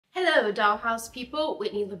Hello dollhouse people,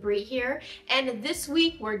 Whitney here, and this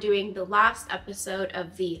week we're doing the last episode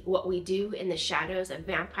of the What We Do in the Shadows of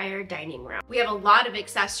Vampire Dining Room. We have a lot of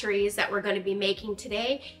accessories that we're going to be making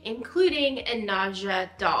today, including a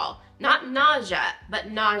Nadja doll. Not Nadja, but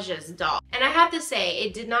Nadja's doll. And I have to say,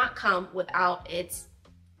 it did not come without its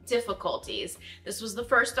difficulties. This was the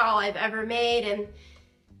first doll I've ever made, and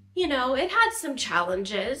you know, it had some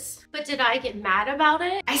challenges. But did I get mad about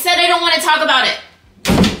it? I said I don't want to talk about it.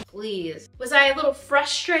 Please. Was I a little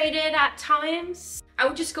frustrated at times? I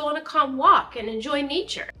would just go on a calm walk and enjoy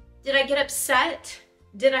nature. Did I get upset?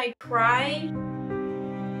 Did I cry?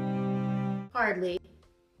 Hardly.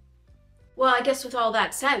 Well, I guess with all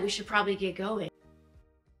that said, we should probably get going.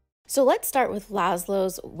 So let's start with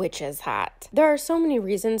Laslo's witch's hat. There are so many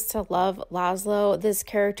reasons to love Laslo. This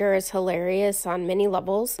character is hilarious on many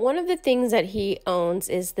levels. One of the things that he owns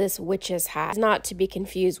is this witch's hat. It's not to be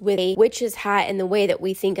confused with a witch's hat in the way that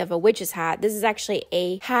we think of a witch's hat. This is actually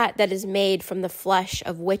a hat that is made from the flesh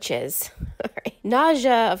of witches.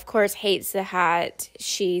 Nadja, of course, hates the hat.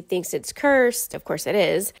 She thinks it's cursed. Of course it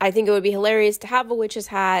is. I think it would be hilarious to have a witch's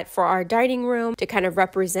hat for our dining room to kind of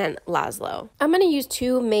represent Laslo. I'm going to use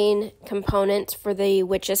two main components for the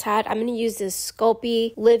witch's hat. I'm going to use this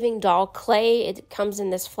Sculpey Living Doll clay. It comes in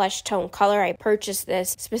this flesh tone color. I purchased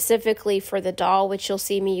this specifically for the doll, which you'll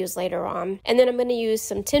see me use later on. And then I'm going to use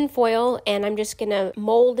some tin foil, and I'm just going to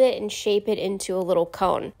mold it and shape it into a little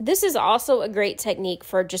cone. This is also a great technique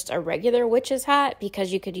for just a regular witch's hat,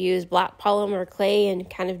 because you could use black polymer clay and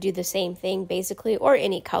kind of do the same thing basically, or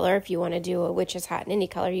any color. If you want to do a witch's hat in any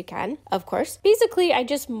color, you can, of course. Basically, I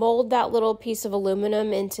just mold that little piece of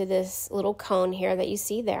aluminum into this little cone here that you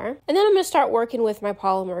see there. And then I'm going to start working with my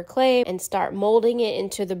polymer clay and start molding it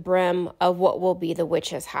into the brim of what will be the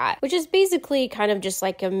witch's hat, which is basically kind of just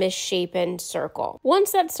like a misshapen circle.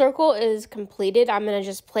 Once that circle is completed, I'm going to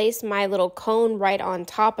just place my little cone right on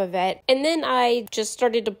top of it. And then I just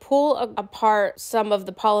started to pull apart some of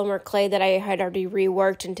the polymer clay that I had already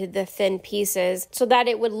reworked into the thin pieces so that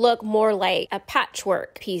it would look more like a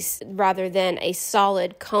patchwork piece rather than a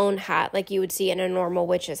solid cone hat like you would see in a normal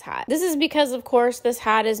witch's hat. This is because, of course, this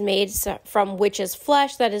hat is made from witch's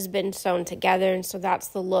flesh that has been sewn together, and so that's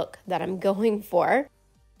the look that I'm going for.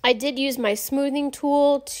 I did use my smoothing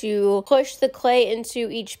tool to push the clay into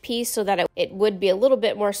each piece so that it would be a little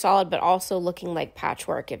bit more solid, but also looking like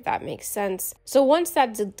patchwork, if that makes sense. So once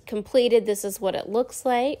that's completed, this is what it looks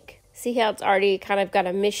like. See how it's already kind of got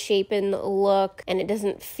a misshapen look, and it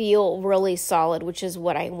doesn't feel really solid, which is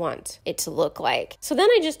what I want it to look like. So then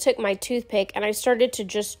I just took my toothpick and I started to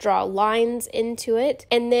just draw lines into it.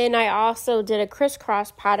 And then I also did a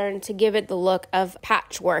crisscross pattern to give it the look of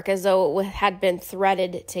patchwork, as though it had been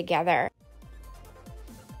threaded together.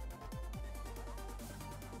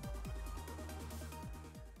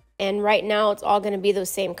 And right now it's all going to be the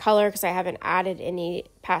same color because I haven't added any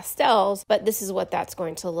pastels, but this is what that's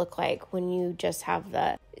going to look like when you just have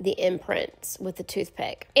the imprints with the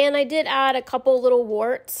toothpick. And I did add a couple little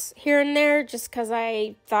warts here and there just because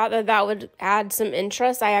I thought that would add some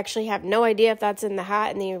interest. I actually have no idea if that's in the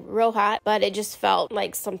hat, in the real hat, but it just felt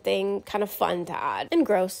like something kind of fun to add. And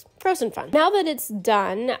gross and fun. Now that it's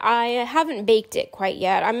done, I haven't baked it quite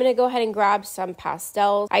yet. I'm going to go ahead and grab some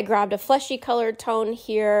pastels. I grabbed a fleshy colored tone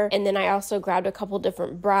here, and then I also grabbed a couple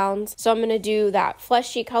different browns. So I'm going to do that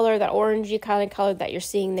fleshy color, that orangey kind of color that you're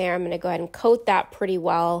seeing there. I'm going to go ahead and coat that pretty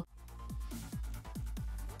well.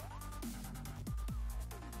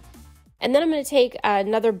 And then I'm going to take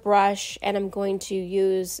another brush and I'm going to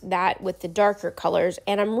use that with the darker colors.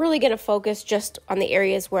 And I'm really going to focus just on the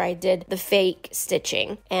areas where I did the fake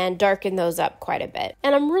stitching and darken those up quite a bit.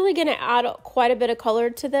 And I'm really going to add quite a bit of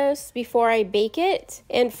color to this before I bake it.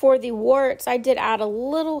 And for the warts, I did add a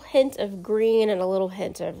little hint of green and a little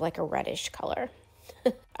hint of like a reddish color.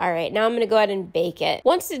 All right, now I'm going to go ahead and bake it.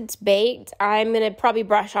 Once it's baked, I'm going to probably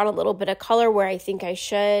brush on a little bit of color where I think I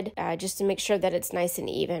should, just to make sure that it's nice and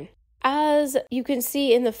even. As you can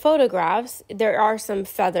see in the photographs, there are some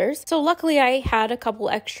feathers. So luckily I had a couple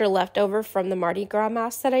extra left over from the Mardi Gras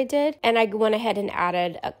mask that I did. And I went ahead and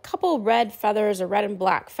added a couple red feathers, a red and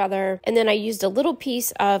black feather. And then I used a little piece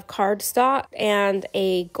of cardstock and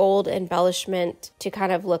a gold embellishment to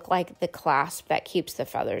kind of look like the clasp that keeps the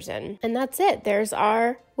feathers in. And that's it. There's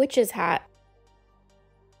our witch's hat.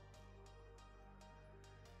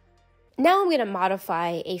 Now I'm going to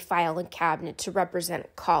modify a filing cabinet to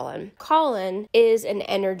represent Colin. Colin is an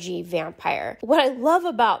energy vampire. What I love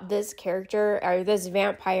about this character, or this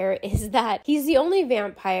vampire, is that he's the only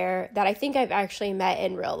vampire that I think I've actually met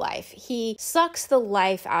in real life. He sucks the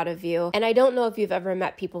life out of you, and I don't know if you've ever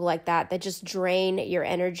met people like that just drain your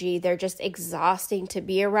energy. They're just exhausting to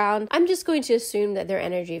be around. I'm just going to assume that they're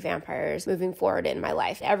energy vampires moving forward in my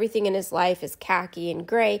life. Everything in his life is khaki and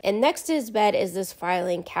gray, and next to his bed is this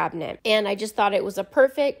filing cabinet. And I just thought it was a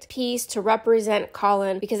perfect piece to represent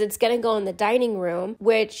Colin because it's going to go in the dining room,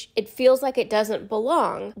 which it feels like it doesn't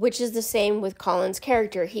belong, which is the same with Colin's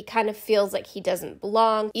character. He kind of feels like he doesn't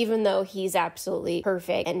belong, even though he's absolutely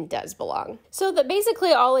perfect and does belong. So that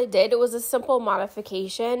basically all I did, it was a simple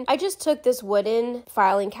modification. I just took this wooden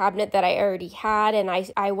filing cabinet that I already had, and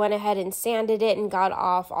I went ahead and sanded it and got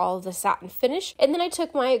off all of the satin finish. And then I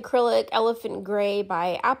took my acrylic elephant gray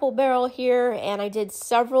by Apple Barrel here, and I did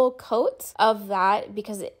several coats of that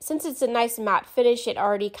because since it's a nice matte finish, it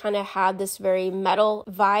already kind of had this very metal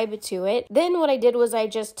vibe to it. Then what I did was I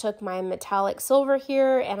just took my metallic silver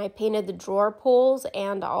here and I painted the drawer pulls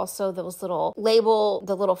and also those little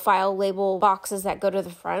the little file label boxes that go to the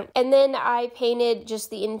front. And then I painted just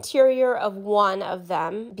the interior of one of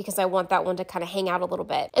them because I want that one to kind of hang out a little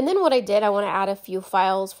bit. And then what I did, I want to add a few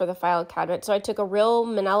files for the file cabinet. So I took a real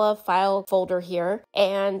manila file folder here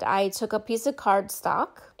and I took a piece of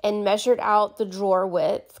cardstock and measured out the drawer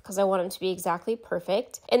width because I want them to be exactly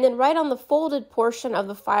perfect. And then right on the folded portion of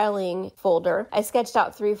the filing folder, I sketched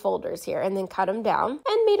out 3 folders here and then cut them down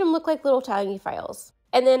and made them look like little tiny files.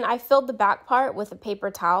 And then I filled the back part with a paper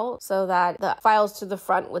towel so that the files to the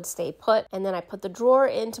front would stay put. And then I put the drawer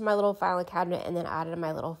into my little filing cabinet and then added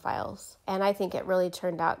my little files. And I think it really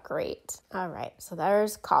turned out great. All right, so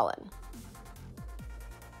there's Colin.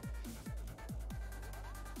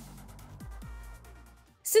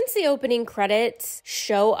 Since the opening credits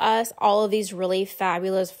show us all of these really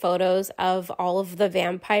fabulous photos of all of the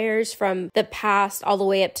vampires from the past all the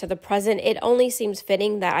way up to the present, it only seems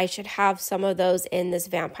fitting that I should have some of those in this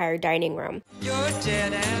vampire dining room. You're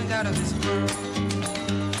dead and out of this world.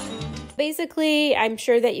 Basically, I'm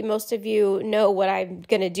sure that most of you know what I'm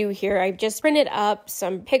going to do here. I've just printed up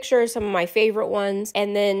some pictures, some of my favorite ones,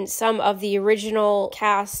 and then some of the original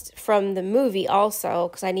cast from the movie also,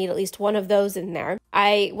 because I need at least one of those in there.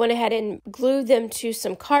 I went ahead and glued them to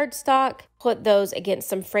some cardstock, put those against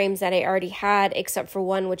some frames that I already had, except for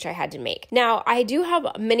one which I had to make. Now, I do have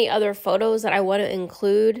many other photos that I want to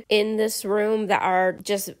include in this room that are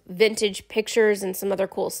just vintage pictures and some other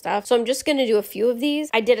cool stuff. So I'm just going to do a few of these.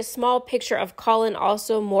 I did a small picture of Colin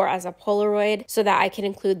also more as a Polaroid so that I can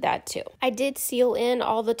include that too. I did seal in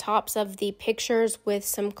all the tops of the pictures with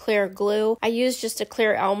some clear glue. I used just a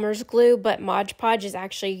clear Elmer's glue, but Mod Podge is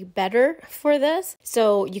actually better for this.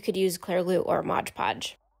 So you could use clear glue or Mod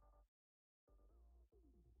Podge.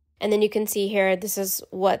 And then you can see here, this is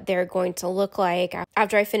what they're going to look like.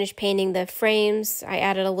 After I finished painting the frames, I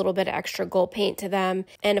added a little bit of extra gold paint to them.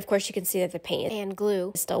 And of course, you can see that the paint and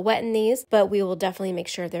glue is still wet in these, but we will definitely make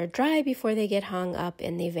sure they're dry before they get hung up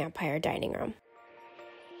in the vampire dining room.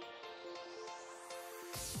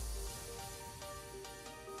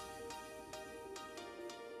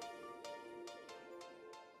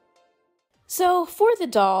 So for the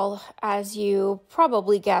doll, as you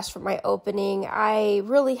probably guessed from my opening, I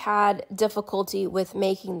really had difficulty with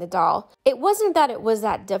making the doll. It wasn't that it was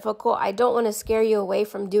that difficult. I don't want to scare you away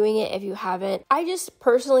from doing it if you haven't. I just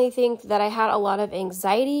personally think that I had a lot of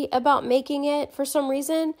anxiety about making it for some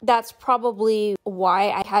reason. That's probably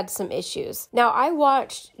why I had some issues. Now, I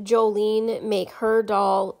watched Jolene make her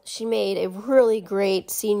doll. She made a really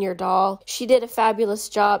great senior doll. She did a fabulous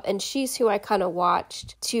job, and she's who I kind of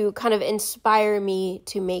watched to kind of inspire me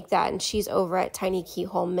to make that, and she's over at Tiny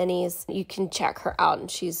Keyhole Minis. You can check her out,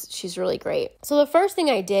 and she's really great. So the first thing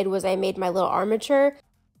I did was I made my little armature,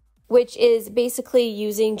 which is basically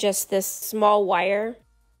using just this small wire.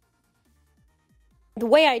 The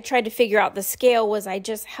way I tried to figure out the scale was I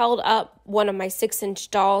just held up one of my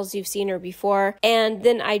 6-inch dolls, you've seen her before, and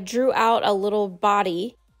then I drew out a little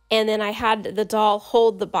body, and then I had the doll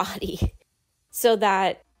hold the body so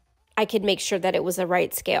that I could make sure that it was the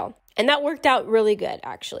right scale. And that worked out really good,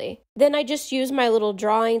 actually. Then I just used my little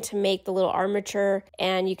drawing to make the little armature.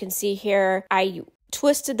 And you can see here, I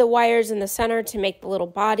twisted the wires in the center to make the little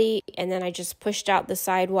body. And then I just pushed out the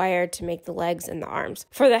side wire to make the legs and the arms.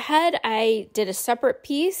 For the head, I did a separate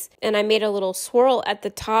piece. And I made a little swirl at the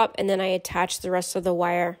top. And then I attached the rest of the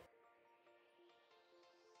wire.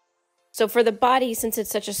 So for the body, since it's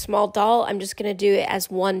such a small doll, I'm just going to do it as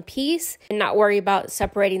one piece and not worry about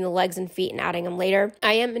separating the legs and feet and adding them later.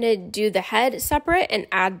 I am going to do the head separate and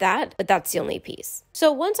add that, but that's the only piece.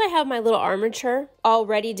 So once I have my little armature all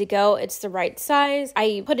ready to go, it's the right size.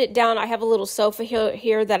 I put it down. I have a little sofa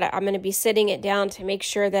here that I'm going to be sitting it down to make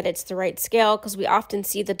sure that it's the right scale, because we often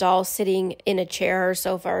see the doll sitting in a chair or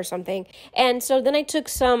sofa or something. And so then I took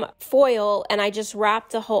some foil and I just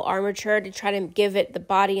wrapped the whole armature to try to give it the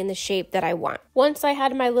body and the shape that I want. Once I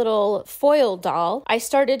had my little foil doll, I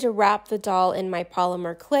started to wrap the doll in my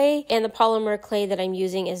polymer clay, and the polymer clay that I'm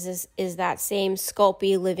using is that same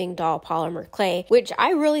Sculpey Living Doll polymer clay, which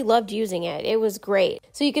I really loved using it. It was great.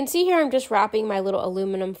 So you can see here I'm just wrapping my little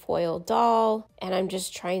aluminum foil doll, and I'm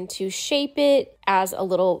just trying to shape it as a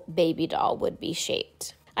little baby doll would be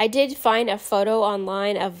shaped. I did find a photo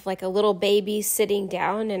online of like a little baby sitting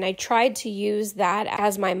down, and I tried to use that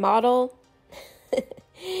as my model.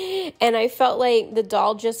 And I felt like the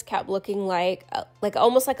doll just kept looking like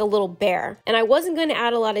almost like a little bear. And I wasn't going to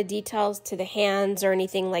add a lot of details to the hands or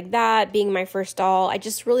anything like that, being my first doll. I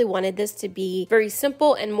just really wanted this to be very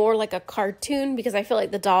simple and more like a cartoon, because I feel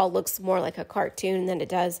like the doll looks more like a cartoon than it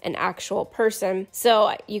does an actual person.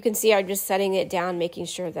 So you can see I'm just setting it down, making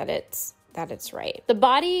sure that it's right. The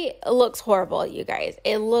body looks horrible, you guys.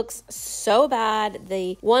 It looks so bad.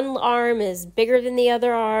 The one arm is bigger than the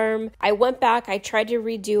other arm. I went back, I tried to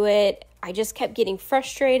redo it. I just kept getting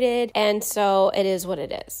frustrated, and so it is what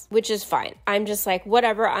it is, which is fine. I'm just like,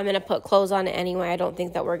 whatever, I'm going to put clothes on it anyway. I don't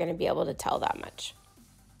think that we're going to be able to tell that much.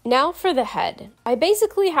 Now for the head. I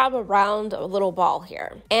basically have a round little ball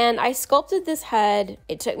here, and I sculpted this head.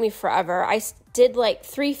 It took me forever. I did like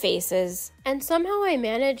 3 faces, and somehow I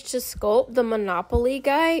managed to sculpt the Monopoly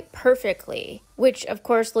guy perfectly, which of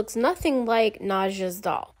course looks nothing like Nadja's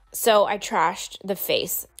doll. So I trashed the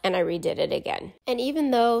face and I redid it again. And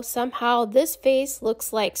even though somehow this face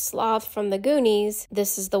looks like Sloth from the Goonies,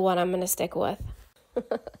 this is the one I'm going to stick with.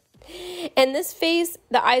 And this face,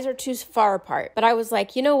 the eyes are too far apart. But I was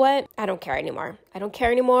like, you know what? I don't care anymore.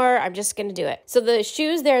 I'm just going to do it. So the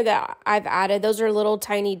shoes there that I've added, those are little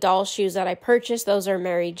tiny doll shoes that I purchased. Those are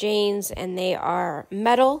Mary Jane's, and they are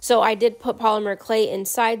metal. So I did put polymer clay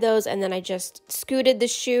inside those, and then I just scooted the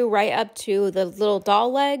shoe right up to the little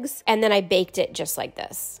doll legs, and then I baked it just like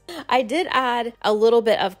this. I did add a little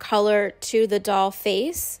bit of color to the doll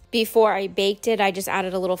face. Before I baked it, I just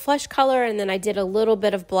added a little flesh color, and then I did a little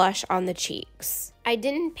bit of blush on the cheeks. I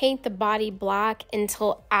didn't paint the body black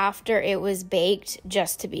until after it was baked,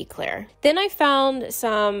 just to be clear. Then I found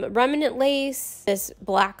some remnant lace, this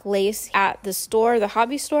black lace at the store, the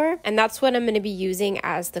hobby store, and that's what I'm going to be using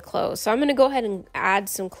as the clothes. So I'm going to go ahead and add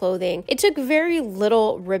some clothing. It took very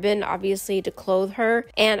little ribbon, obviously, to clothe her,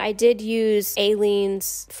 and I did use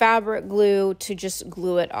Aleene's fabric glue to just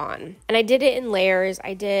glue it on. And I did it in layers.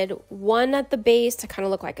 I did one at the base to kind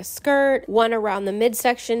of look like a skirt, one around the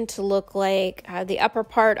midsection to look like the upper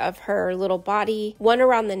part of her little body, one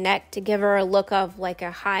around the neck to give her a look of like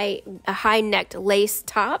a high necked lace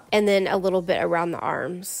top, and then a little bit around the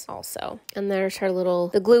arms also. And there's her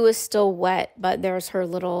the glue is still wet, but there's her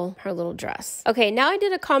little dress. Okay, now I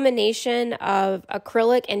did a combination of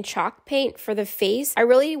acrylic and chalk paint for the face. I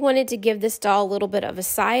really wanted to give this doll a little bit of a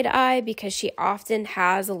side eye because she often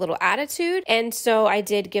has a little attitude, and so I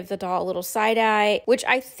did give the doll a little side eye, which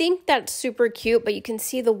I think that's super cute, but you can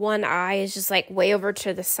see the one eye is just like way over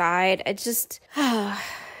to the side. It just,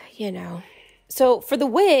 you know. So for the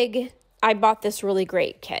wig, I bought this really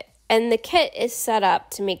great kit. And the kit is set up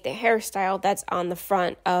to make the hairstyle that's on the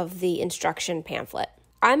front of the instruction pamphlet.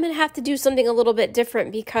 I'm going to have to do something a little bit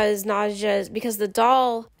different because the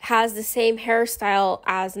doll has the same hairstyle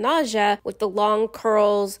as Nadja with the long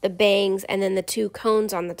curls, the bangs, and then the 2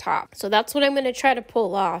 cones on the top. So that's what I'm going to try to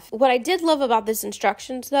pull off. What I did love about this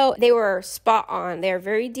instructions though, they were spot on. They're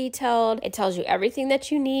very detailed. It tells you everything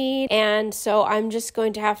that you need. And so I'm just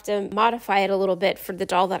going to have to modify it a little bit for the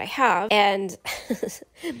doll that I have. And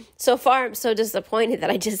so far I'm so disappointed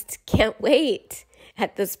that I just can't wait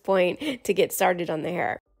at this point to get started on the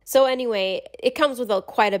hair. So anyway, it comes with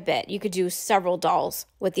quite a bit. You could do several dolls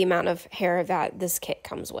with the amount of hair that this kit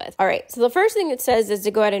comes with. All right, so the first thing it says is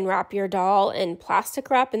to go ahead and wrap your doll in plastic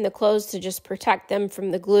wrap in the clothes to just protect them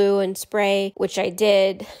from the glue and spray, which I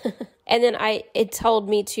did. And then it told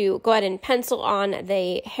me to go ahead and pencil on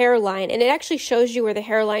the hairline, and it actually shows you where the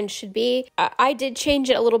hairline should be. I did change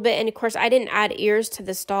it a little bit, and of course I didn't add ears to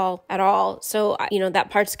this doll at all, so that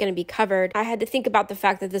part's going to be covered. I had to think about the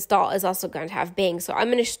fact that this doll is also going to have bangs, so I'm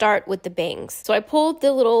going to start with the bangs. So I pulled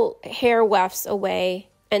the little hair wefts away,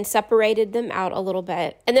 and separated them out a little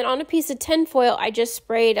bit. And then on a piece of tin foil, I just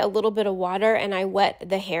sprayed a little bit of water and I wet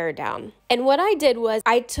the hair down. And what I did was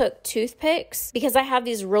I took toothpicks, because I have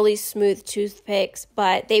these really smooth toothpicks,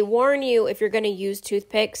 but they warn you if you're going to use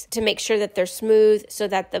toothpicks to make sure that they're smooth so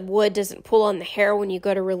that the wood doesn't pull on the hair when you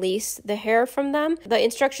go to release the hair from them. The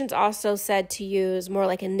instructions also said to use more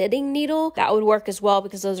like a knitting needle. That would work as well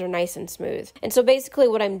because those are nice and smooth. And so basically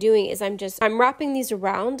what I'm doing is I'm wrapping these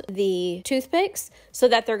around the toothpicks so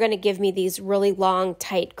that they're going to give me these really long,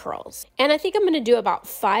 tight curls. And I think I'm going to do about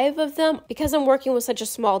 5 of them. Because I'm working with such a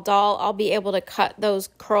small doll, I'll be able to cut those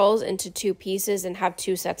curls into 2 pieces and have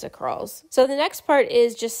 2 sets of curls. So the next part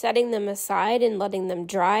is just setting them aside and letting them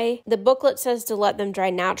dry. The booklet says to let them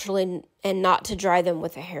dry naturally and not to dry them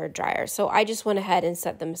with a hair dryer. So I just went ahead and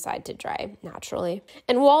set them aside to dry naturally.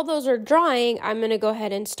 And while those are drying, I'm going to go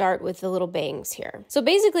ahead and start with the little bangs here. So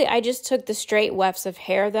basically, I just took the straight wefts of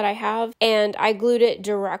hair that I have and I glued it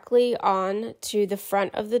directly on to the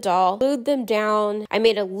front of the doll, glued them down. I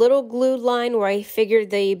made a little glue line where I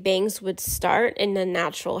figured the bangs would start in a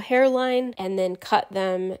natural hairline, and then cut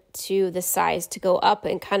them to the size to go up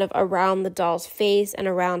and kind of around the doll's face and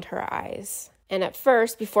around her eyes. And at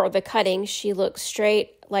first, before the cutting, she looks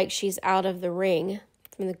straight like she's out of the Ring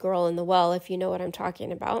from The Girl in the Well, if you know what I'm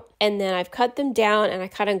talking about. And then I've cut them down and I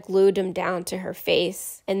kind of glued them down to her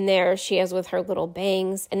face. And there she is with her little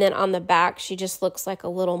bangs. And then on the back, she just looks like a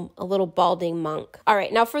little balding monk. All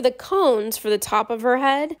right, now for the cones for the top of her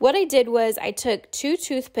head, what I did was I took 2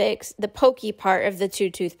 toothpicks, the pokey part of the 2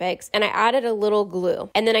 toothpicks, and I added a little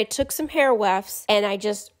glue. And then I took some hair wefts and I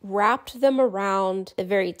just wrapped them around the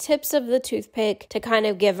very tips of the toothpick to kind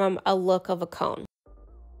of give them a look of a cone.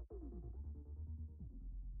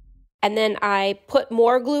 And then I put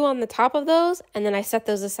more glue on the top of those, and then I set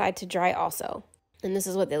those aside to dry also. And this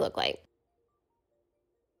is what they look like.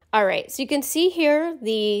 All right, so you can see here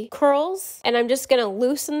the curls, and I'm just gonna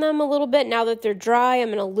loosen them a little bit. Now that they're dry, I'm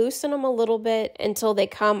gonna loosen them a little bit until they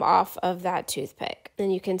come off of that toothpick.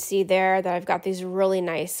 And you can see there that I've got these really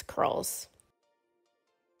nice curls.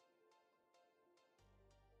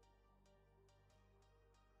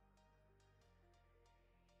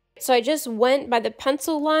 So I just went by the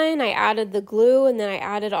pencil line, I added the glue, and then I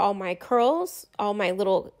added all my curls, all my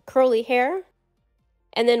little curly hair.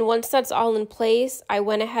 And then once that's all in place, I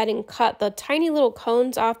went ahead and cut the tiny little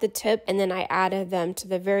cones off the tip, and then I added them to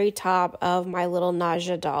the very top of my little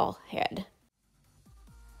Nadja doll head.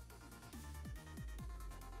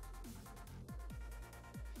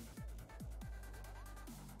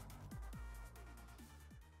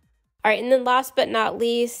 All right, and then last but not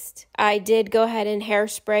least, I did go ahead and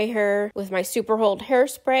hairspray her with my Super Hold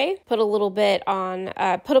hairspray. Put a little bit on,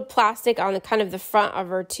 put a plastic on the kind of the front of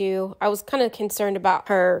her too. I was kind of concerned about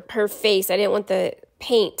her face. I didn't want the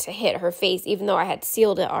paint to hit her face, even though I had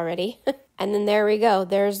sealed it already. And then there we go.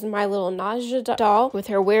 There's my little Nadja doll with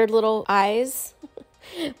her weird little eyes.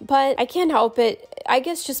 But I can't help it. I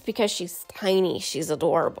guess just because she's tiny, she's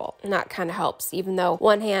adorable. And that kind of helps, even though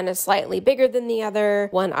one hand is slightly bigger than the other.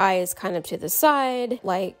 One eye is kind of to the side,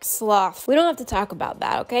 like Sloth. We don't have to talk about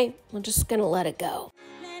that, okay? We're just gonna let it go.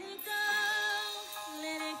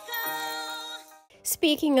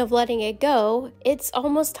 Speaking of letting it go, it's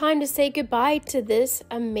almost time to say goodbye to this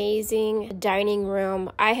amazing dining room.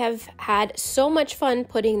 I have had so much fun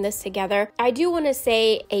putting this together. I do want to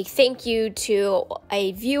say a thank you to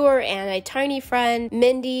a viewer and a tiny friend,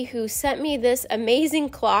 Mindy, who sent me this amazing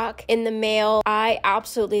clock in the mail. I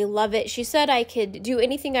absolutely love it. She said I could do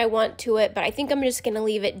anything I want to it, but I think I'm just going to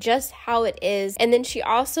leave it just how it is. And then she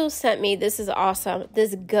also sent me, this is awesome,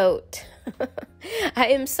 this goat. I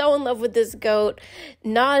am so in love with this goat.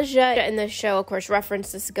 Nadja in the show, of course,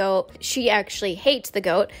 referenced this goat. She actually hates the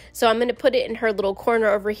goat, so I'm going to put it in her little corner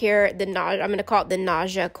over here. I'm going to call it the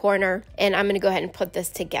Nadja corner, and I'm going to go ahead and put this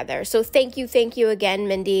together. So thank you again,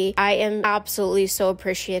 Mindy. I am absolutely so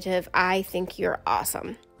appreciative. I think you're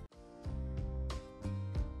awesome.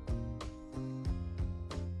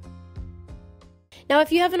 Now, if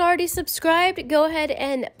you haven't already subscribed, go ahead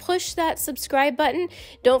and push that subscribe button.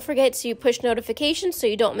 Don't forget to push notifications so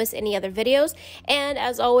you don't miss any other videos. And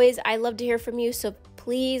as always, I love to hear from you, so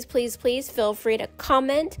please feel free to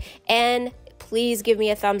comment and please give me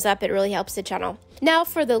a thumbs up. It really helps the channel. Now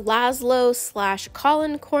for the Laslo slash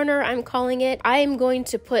Colin corner, I'm calling it, I am going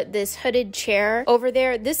to put this hooded chair over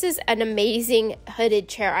there. This is an amazing hooded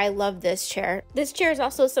chair. I love this chair. This chair is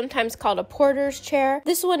also sometimes called a porter's chair.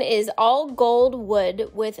 This one is all gold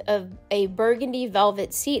wood with a burgundy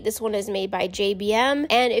velvet seat. This one is made by JBM.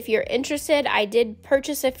 And if you're interested, I did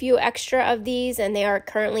purchase a few extra of these and they are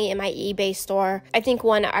currently in my eBay store. I think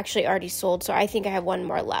one actually already sold, so I think I have one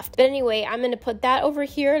more left. But anyway, I'm going to put that over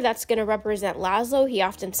here. That's going to represent Laslo. He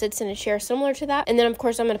often sits in a chair similar to that. And then of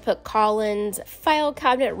course I'm going to put Colin's file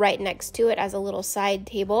cabinet right next to it as a little side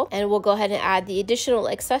table. And we'll go ahead and add the additional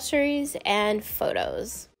accessories and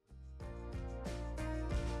photos.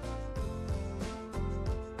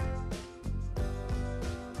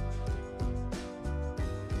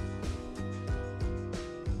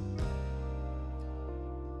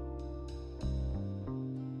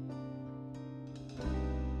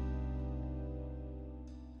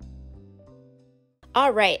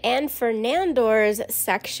 All right, and for Nandor's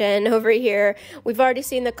section over here, we've already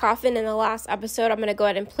seen the coffin in the last episode. I'm going to go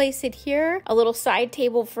ahead and place it here, a little side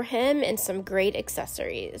table for him, and some great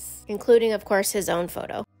accessories, including, of course, his own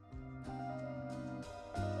photo.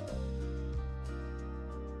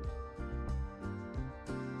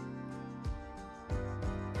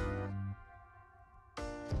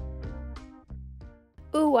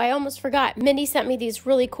 Ooh, I almost forgot. Mindy sent me these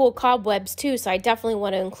really cool cobwebs too, so I definitely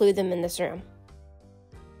want to include them in this room.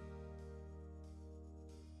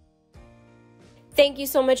 Thank you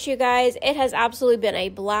so much, you guys. It has absolutely been a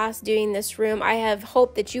blast doing this room. I have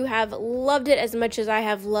hoped that you have loved it as much as I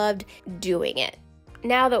have loved doing it.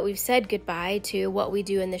 Now that we've said goodbye to what we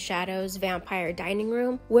do in the shadows vampire dining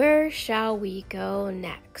room, where shall we go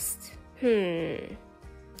next?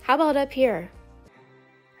 How about up here?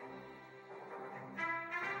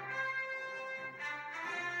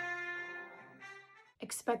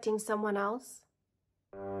 Expecting someone else?